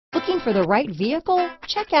Looking for the right vehicle?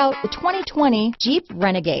 Check out the 2020 Jeep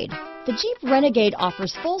Renegade. The Jeep Renegade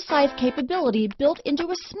offers full-size capability built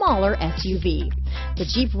into a smaller SUV. The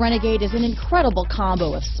Jeep Renegade is an incredible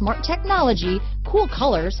combo of smart technology, cool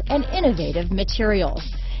colors, and innovative materials.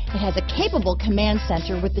 It has a capable command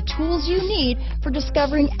center with the tools you need for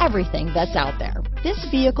discovering everything that's out there. This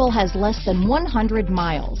vehicle has less than 100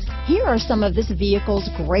 miles. Here are some of this vehicle's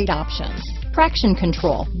great options: traction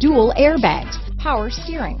control, dual airbags, power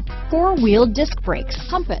steering, four-wheel disc brakes,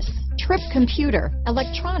 compass, trip computer,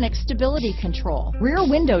 electronic stability control, rear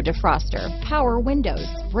window defroster, power windows,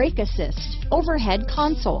 brake assist, overhead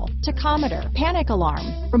console, tachometer, panic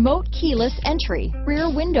alarm, remote keyless entry,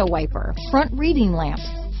 rear window wiper, front reading lamps,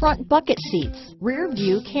 front bucket seats, rear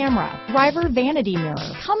view camera, driver vanity mirror.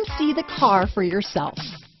 Come see the car for yourself.